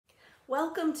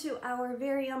Welcome to our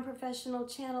very unprofessional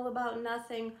channel about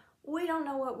nothing. We don't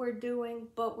know what we're doing,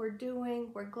 but we're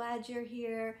doing. We're glad you're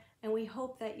here, and we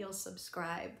hope that you'll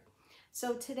subscribe.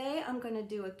 So today I'm going to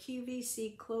do a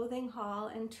QVC clothing haul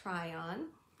and try on.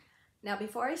 Now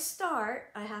before I start,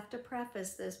 I have to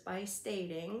preface this by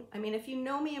stating, if you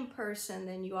know me in person,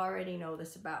 then you already know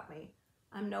this about me.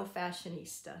 I'm no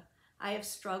fashionista. I have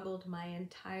struggled my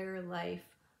entire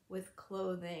life with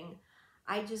clothing.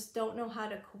 I just don't know how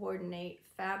to coordinate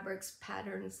fabrics,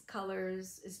 patterns,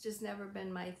 colors. It's just never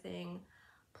been my thing.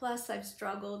 Plus, I've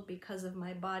struggled because of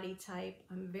my body type.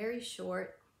 I'm very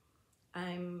short.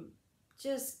 I'm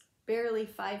just barely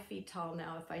 5 feet tall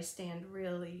now if I stand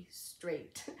really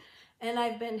straight. And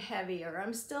I've been heavier.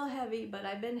 I'm still heavy, but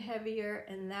I've been heavier,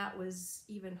 and that was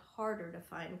even harder to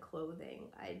find clothing.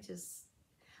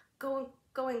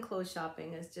 Going clothes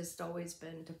shopping has just always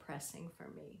been depressing for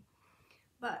me.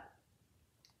 But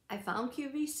I found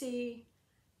QVC,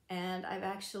 and I've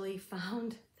actually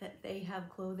found that they have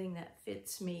clothing that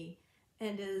fits me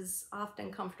and is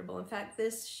often comfortable. In fact,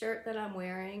 this shirt that I'm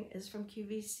wearing is from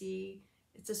QVC.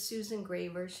 It's a Susan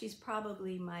Graver. She's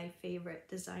probably my favorite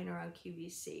designer on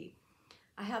QVC.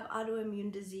 I have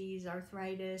autoimmune disease,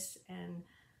 arthritis, and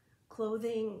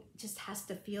clothing just has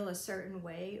to feel a certain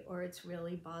way or it's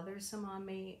really bothersome on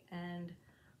me. And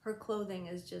her clothing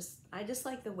is I just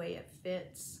like the way it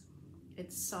fits.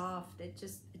 It's soft. It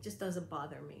just doesn't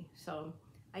bother me. So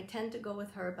I tend to go with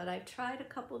her, but I've tried a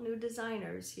couple new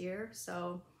designers here.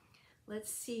 So let's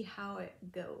see how it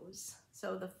goes.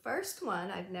 So the first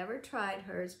one, I've never tried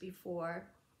hers before,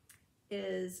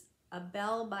 is a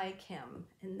Belle by Kim.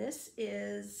 And this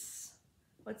is,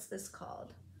 what's this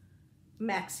called?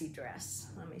 Maxi dress.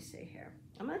 Let me see here.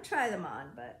 I'm gonna try them on,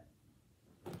 but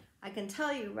I can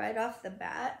tell you right off the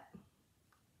bat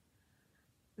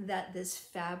that this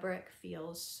fabric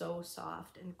feels so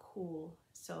soft and cool.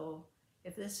 So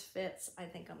if this fits, I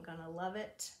think I'm gonna love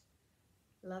it.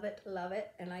 Love it, love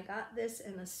it. And I got this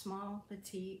in a small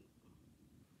petite.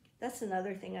 That's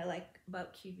another thing I like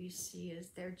about QVC is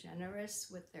they're generous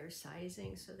with their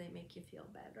sizing, so they make you feel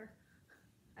better.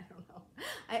 I don't know.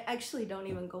 I actually don't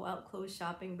even go out clothes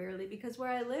shopping barely because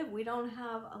where I live, we don't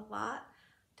have a lot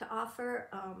to offer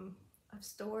of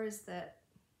stores that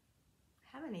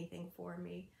have anything for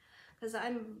me, because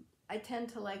I tend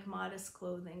to like modest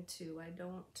clothing too. I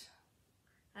don't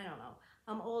know.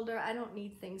 I'm older. I don't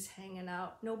need things hanging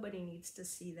out. Nobody needs to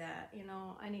see that,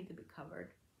 I need to be covered.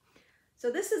 So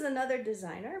this is another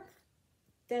designer,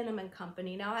 Denim &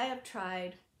 Company. Now I have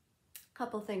tried a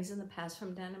couple things in the past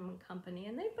from Denim & Company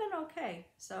and they've been okay.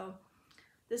 So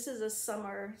this is a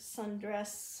summer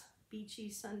sundress, beachy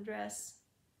sundress.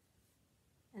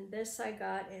 And this I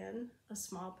got in a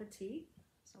small petite.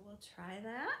 So we'll try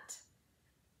that.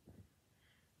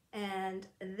 And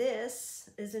this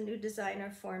is a new designer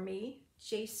for me,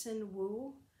 Jason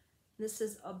Wu. This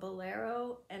is a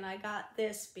bolero, and I got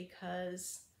this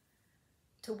because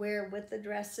to wear with the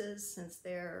dresses, since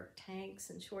they're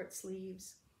tanks and short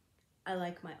sleeves, I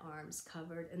like my arms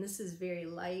covered. And this is very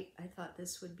light. I thought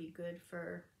this would be good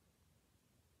for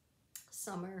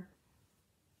summer.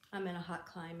 I'm in a hot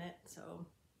climate, so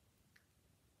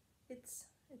it's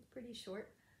pretty short.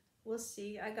 We'll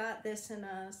see. I got this in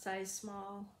a size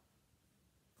small.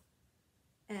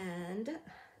 And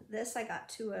this I got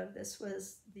 2 of. This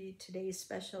was the today's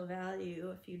special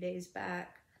value a few days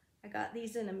back. I got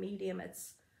these in a medium.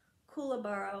 It's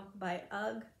Kookaburra by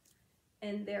UGG.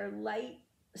 And they're light,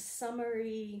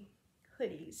 summery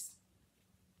hoodies.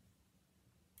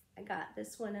 I got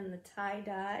this one in the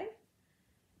tie-dye.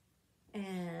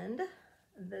 And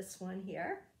this one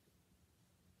here.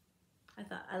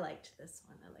 I liked this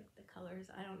one. I liked the colors.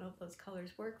 I don't know if those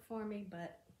colors work for me,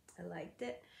 but I liked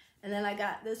it. And then I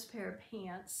got this pair of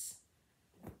pants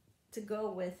to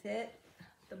go with it.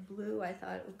 The blue, I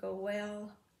thought it would go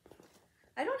well.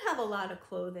 I don't have a lot of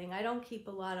clothing. I don't keep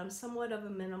a lot. I'm somewhat of a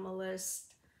minimalist.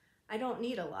 I don't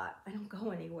need a lot. I don't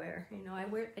go anywhere.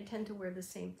 I tend to wear the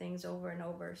same things over and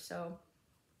over. So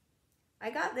I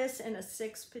got this in a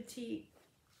 6 petite.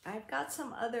 I've got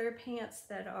some other pants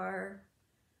that are,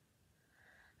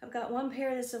 I've got one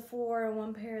pair that's a 4 and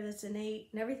one pair that's an 8,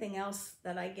 and everything else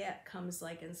that I get comes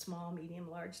like in small, medium,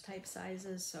 large type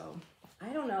sizes. So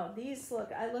I don't know. These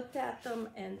I looked at them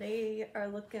and they are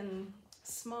looking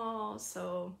small,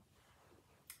 so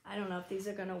I don't know if these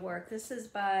are gonna work. This is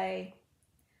by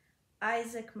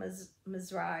Isaac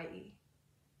Mizrahi.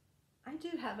 I do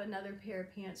have another pair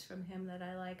of pants from him that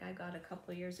I like. I got a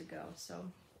couple years ago, so,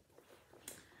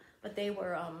 but they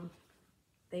were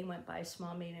they went by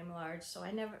small, medium, large. So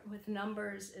I never, with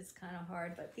numbers, it's kind of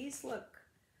hard, but these look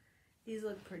These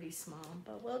look pretty small,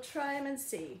 but we'll try them and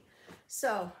see.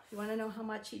 So, you want to know how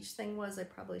much each thing was? I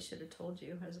probably should have told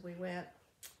you as we went.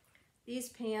 These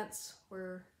pants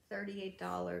were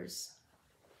 $38.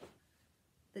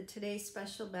 The Today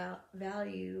Special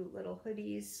Value little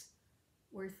hoodies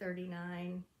were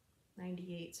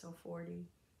 $39.98, so $40.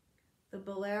 The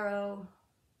Bolero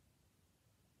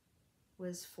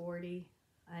was $40.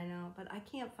 I know, but I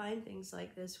can't find things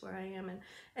like this where I am.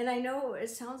 And I know it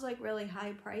sounds like really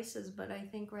high prices, but I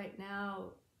think right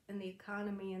now in the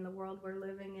economy and the world we're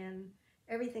living in,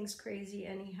 everything's crazy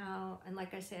anyhow. And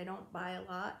like I say, I don't buy a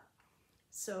lot,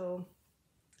 so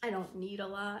I don't need a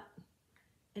lot.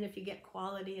 And if you get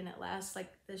quality and it lasts,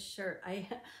 like this shirt, I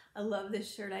love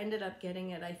this shirt. I ended up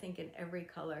getting it, I think, in every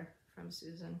color from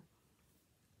Susan.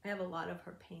 I have a lot of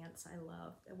her pants. I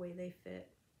love the way they fit.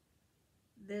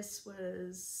 This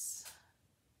was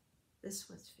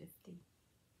 50.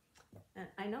 And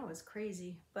I know it's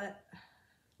crazy, but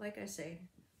like I say,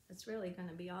 it's really going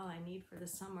to be all I need for the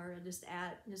summer. Just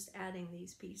adding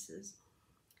these pieces.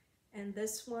 And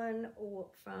this one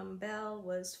from Belle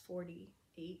was $48,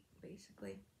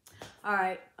 basically. All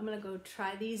right, I'm gonna go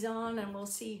try these on, and we'll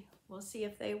see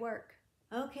if they work.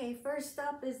 Okay, first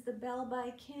up is the Belle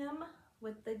by Kim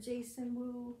with the Jason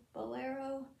Wu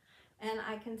Bolero, and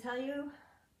I can tell you,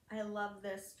 I love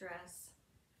this dress.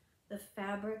 The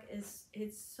fabric it's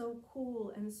so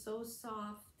cool and so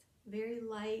soft, very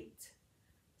light,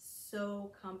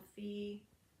 so comfy.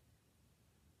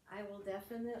 I will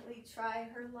definitely try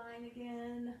her line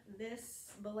again.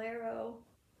 This Bolero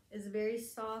is very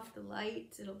soft,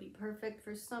 light. It'll be perfect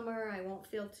for summer. I won't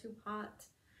feel too hot,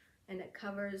 and it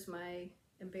covers my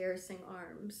embarrassing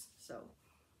arms, so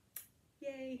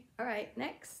yay. All right,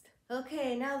 next.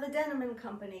 Okay, now the Denim &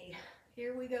 Company.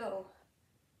 Here we go.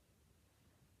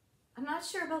 I'm not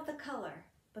sure about the color,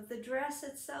 but the dress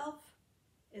itself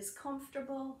is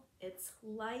comfortable. It's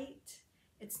light.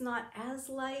 It's not as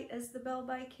light as the Belle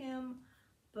by Kim,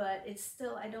 but it's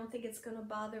still, I don't think it's gonna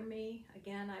bother me.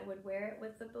 Again, I would wear it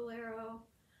with the Bolero.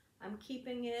 I'm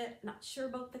keeping it. Not sure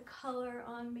about the color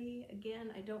on me.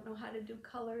 Again, I don't know how to do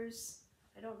colors.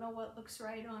 I don't know what looks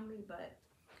right on me, but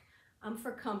I'm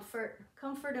for comfort.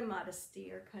 Comfort and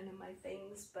modesty are kind of my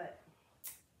things, but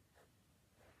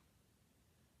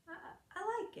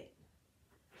I like it.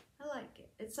 I like it.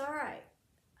 It's all right.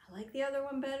 I like the other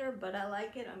one better, but I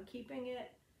like it. I'm keeping it,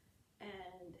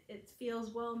 and it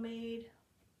feels well made.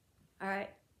 All right,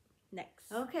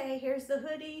 next. Okay, here's the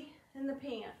hoodie and the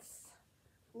pants.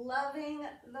 Loving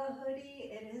the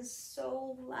hoodie. It is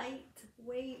so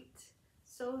lightweight,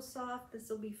 so soft. This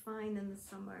will be fine in the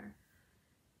summer.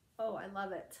 Oh, I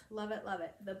love it. Love it, love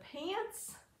it. The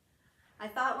pants, I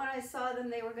thought when I saw them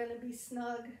they were going to be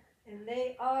snug, and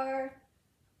they're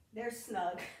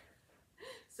snug.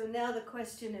 So now the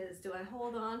question is, do I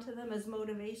hold on to them as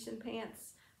motivation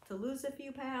pants to lose a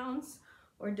few pounds,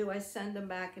 or do I send them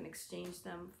back and exchange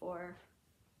them for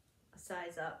a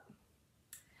size up?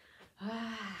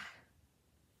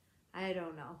 I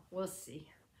don't know. We'll see.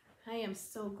 I am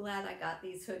so glad I got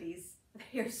these hoodies.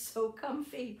 They are so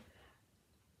comfy.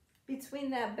 Between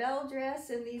that Belle dress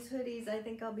and these hoodies, I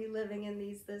think I'll be living in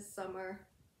these this summer.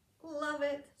 Love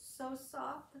it. So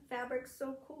soft. The fabric's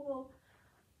so cool.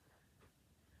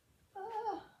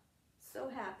 Oh, so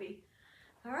happy.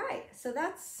 All right, so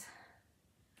that's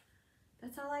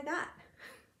all I got.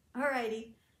 All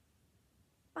righty.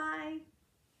 Bye.